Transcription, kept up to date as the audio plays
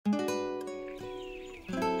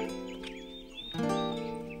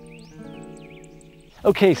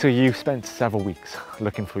Okay, so you've spent several weeks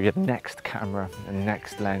looking for your next camera and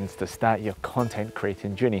next lens to start your content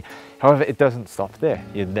creating journey. However, it doesn't stop there.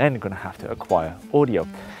 You're then going to have to acquire audio.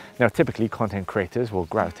 Now, typically content creators will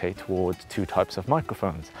gravitate towards two types of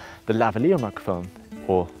microphones, the lavalier microphone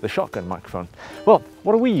or the shotgun microphone. Well,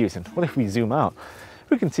 what are we using? Well, if we zoom out,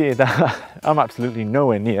 we can see that I'm absolutely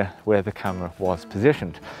nowhere near where the camera was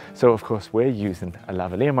positioned. So of course we're using a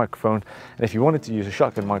lavalier microphone, and if you wanted to use a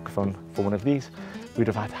shotgun microphone for one of these, we'd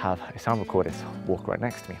have had to have a sound recordist walk right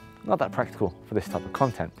next to me. Not that practical for this type of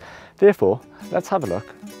content. Therefore, let's have a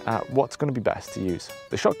look at what's going to be best to use,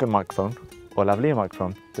 the shotgun microphone or lavalier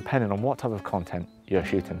microphone, depending on what type of content you're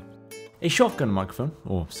shooting. A shotgun microphone,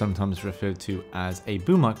 or sometimes referred to as a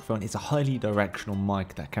boom microphone, is a highly directional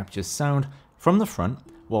mic that captures sound from the front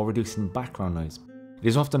while reducing background noise. It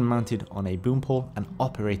is often mounted on a boom pole and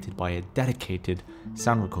operated by a dedicated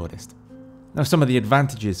sound recordist. Now, some of the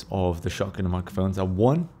advantages of the shotgun microphones are: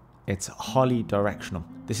 one, it's highly directional.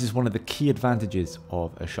 This is one of the key advantages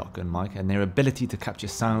of a shotgun mic, and their ability to capture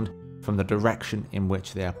sound from the direction in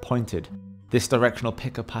which they are pointed. This directional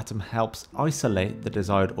pickup pattern helps isolate the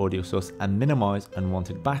desired audio source and minimize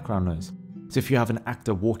unwanted background noise. So if you have an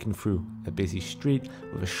actor walking through a busy street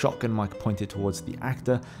with a shotgun mic pointed towards the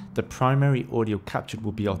actor, the primary audio captured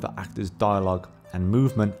will be of the actor's dialogue and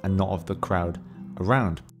movement and not of the crowd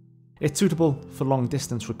around. It's suitable for long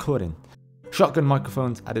distance recording. Shotgun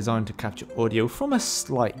microphones are designed to capture audio from a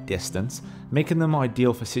slight distance, making them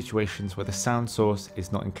ideal for situations where the sound source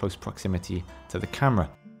is not in close proximity to the camera.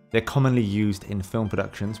 They're commonly used in film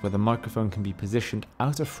productions where the microphone can be positioned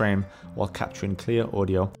out of frame while capturing clear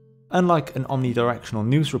audio, unlike an omnidirectional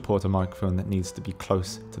news reporter microphone that needs to be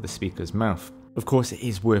close to the speaker's mouth. Of course, it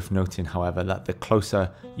is worth noting, however, that the closer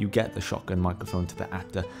you get the shotgun microphone to the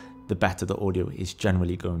actor, the better the audio is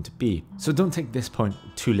generally going to be. So don't take this point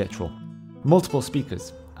too literal. Multiple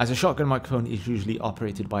speakers. As a shotgun microphone is usually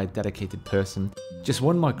operated by a dedicated person, just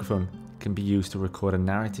one microphone can be used to record a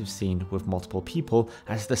narrative scene with multiple people,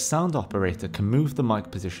 as the sound operator can move the mic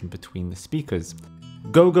position between the speakers.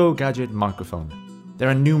 Go-Go Gadget Microphone. There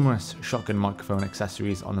are numerous shotgun microphone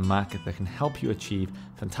accessories on the market that can help you achieve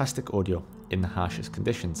fantastic audio in the harshest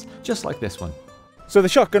conditions, just like this one. So the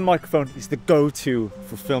shotgun microphone is the go-to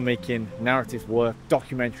for filmmaking, narrative work,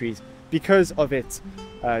 documentaries. Because of its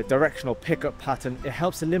directional pickup pattern, it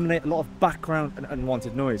helps eliminate a lot of background and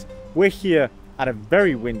unwanted noise. We're here at a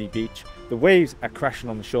very windy beach, the waves are crashing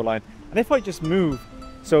on the shoreline, and if I just move,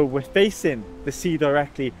 so we're facing the sea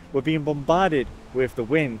directly, we're being bombarded with the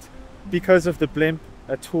wind. Because of the blimp,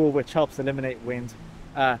 a tool which helps eliminate wind,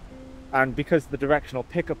 and because of the directional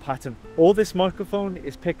pickup pattern, all this microphone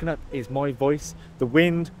is picking up is my voice. The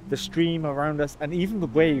wind, the stream around us, and even the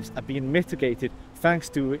waves are being mitigated thanks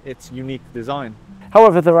to its unique design.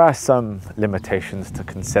 However, there are some limitations to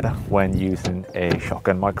consider when using a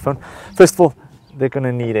shotgun microphone. First of all, they're going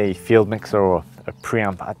to need a field mixer or a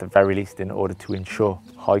preamp at the very least in order to ensure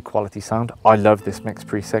high quality sound. I love this Mix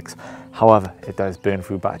Pre 6, however it does burn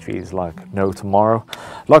through batteries like no tomorrow.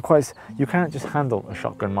 Likewise, you can't just handle a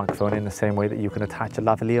shotgun microphone in the same way that you can attach a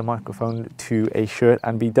lavalier microphone to a shirt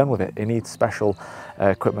and be done with it. It needs special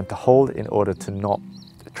equipment to hold in order to not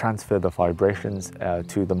transfer the vibrations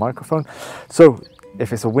to the microphone. So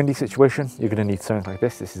if it's a windy situation, you're going to need something like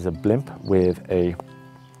this. This is a blimp with a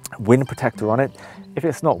wind protector on it. If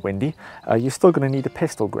it's not windy, you're still going to need a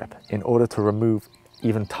pistol grip in order to remove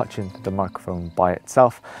even touching the microphone by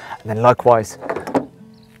itself. And then likewise,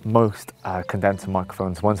 most condenser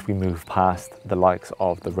microphones, once we move past the likes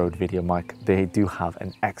of the Rode Video mic, they do have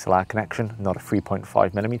an XLR connection, not a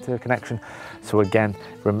 3.5mm connection. So again,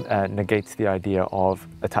 negates the idea of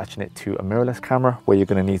attaching it to a mirrorless camera, where you're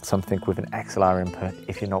going to need something with an XLR input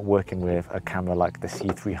if you're not working with a camera like the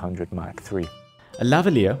C300 Mark III. A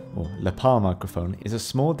lavalier, or lapel microphone, is a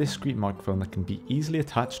small discrete microphone that can be easily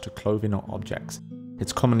attached to clothing or objects.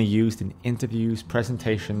 It's commonly used in interviews,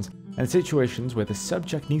 presentations, and situations where the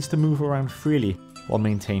subject needs to move around freely while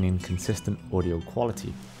maintaining consistent audio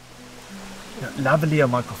quality. Lavalier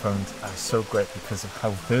microphones are so great because of how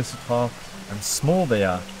versatile and small they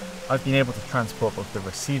are. I've been able to transport both the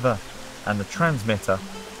receiver and the transmitter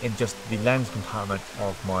in just the lens compartment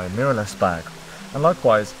of my mirrorless bag. And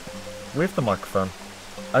likewise, with the microphone,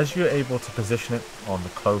 as you're able to position it on the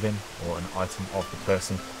clothing or an item of the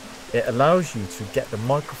person, it allows you to get the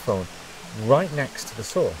microphone right next to the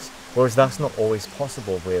source, whereas that's not always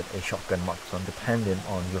possible with a shotgun microphone depending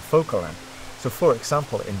on your focal length. So for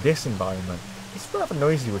example, in this environment, it's rather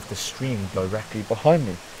noisy with the stream directly behind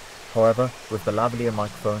me. However, with the lavalier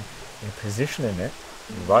microphone, in positioning it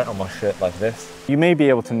right on my shirt like this. You may be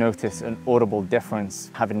able to notice an audible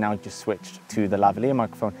difference having now just switched to the lavalier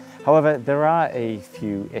microphone. However, there are a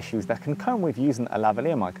few issues that can come with using a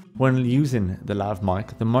lavalier mic. When using the lav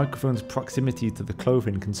mic, the microphone's proximity to the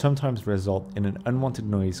clothing can sometimes result in an unwanted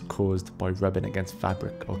noise caused by rubbing against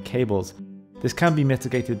fabric or cables. This can be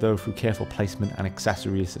mitigated though through careful placement and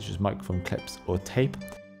accessories such as microphone clips or tape.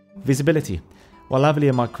 Visibility. While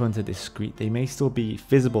lavalier microphones are discreet, they may still be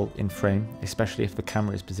visible in frame, especially if the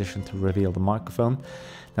camera is positioned to reveal the microphone.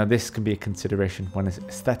 Now this can be a consideration when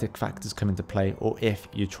aesthetic factors come into play or if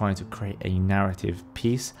you're trying to create a narrative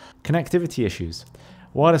piece. Connectivity issues.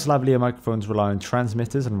 Wireless lavalier microphones rely on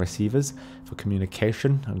transmitters and receivers for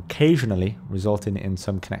communication, occasionally resulting in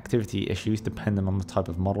some connectivity issues depending on the type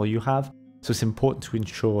of model you have. So it's important to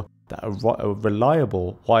ensure that a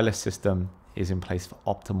reliable wireless system is in place for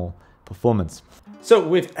optimal performance. So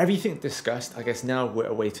with everything discussed, I guess now we're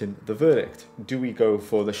awaiting the verdict. Do we go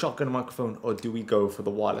for the shotgun microphone or do we go for the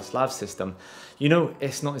wireless lav system? You know,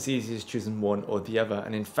 it's not as easy as choosing one or the other.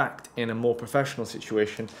 And in fact, in a more professional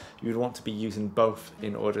situation, you would want to be using both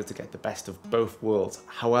in order to get the best of both worlds.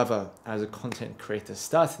 However, as a content creator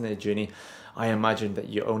starting their journey, I imagine that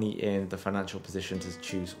you're only in the financial position to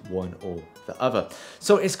choose one or the other.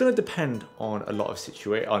 So it's going to depend on a lot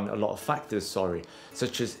of factors,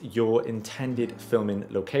 such as your intended filming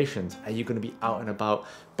locations. Are you going to be out and about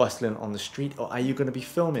bustling on the street, or are you going to be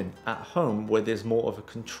filming at home where there's more of a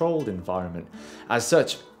controlled environment? As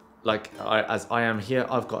such, as I am here,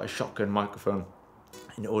 I've got a shotgun microphone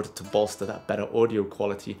in order to bolster that better audio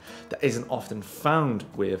quality that isn't often found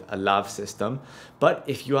with a lav system. But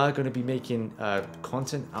if you are going to be making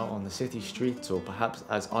content out on the city streets, or perhaps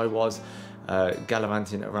as I was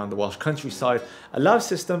gallivanting around the Welsh countryside, a lav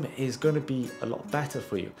system is going to be a lot better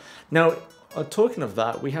for you. Now, talking of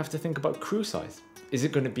that, we have to think about crew size. Is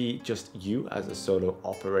it going to be just you as a solo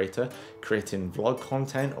operator creating vlog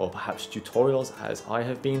content or perhaps tutorials as I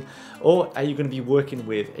have been? Or are you going to be working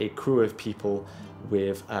with a crew of people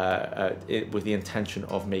with the intention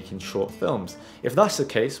of making short films? If that's the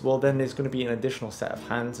case, well then there's going to be an additional set of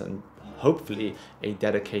hands and hopefully a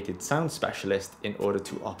dedicated sound specialist in order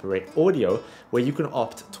to operate audio, where you can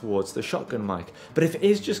opt towards the shotgun mic. But if it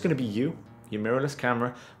is just going to be you, your mirrorless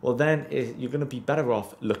camera, well then you're going to be better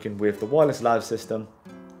off looking with the wireless lav system.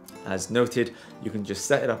 As noted, you can just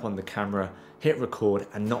set it up on the camera, hit record,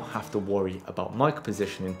 and not have to worry about mic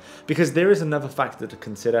positioning, because there is another factor to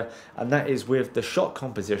consider, and that is with the shot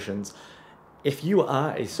compositions. If you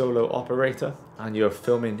are a solo operator and you're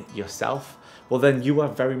filming yourself, well then you are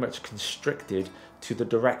very much constricted to the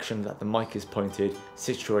direction that the mic is pointed,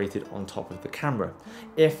 situated on top of the camera.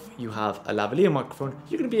 If you have a lavalier microphone,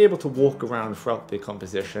 you're going to be able to walk around throughout the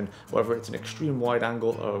composition, whether it's an extreme wide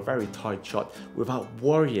angle or a very tight shot, without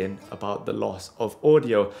worrying about the loss of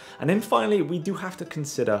audio. And then finally, we do have to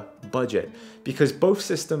consider budget, because both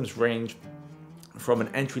systems range from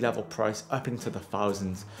an entry-level price up into the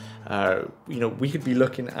thousands. You know, we could be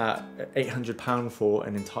looking at £800 for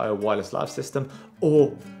an entire wireless lav system,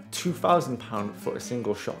 or £2,000 for a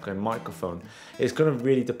single shotgun microphone. It's going to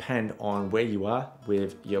really depend on where you are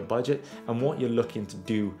with your budget and what you're looking to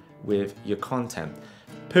do with your content.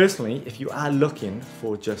 Personally, if you are looking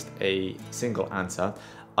for just a single answer,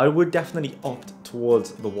 I would definitely opt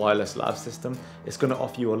towards the wireless lav system. It's going to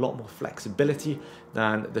offer you a lot more flexibility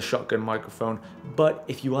than the shotgun microphone. But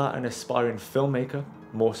if you are an aspiring filmmaker,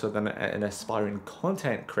 more so than an aspiring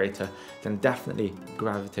content creator, then definitely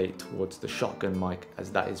gravitate towards the shotgun mic,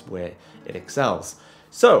 as that is where it excels.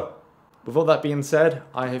 So, with all that being said,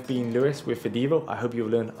 I have been Lewis with Fidevo. I hope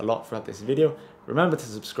you've learned a lot throughout this video. Remember to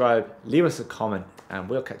subscribe, leave us a comment, and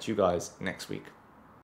we'll catch you guys next week.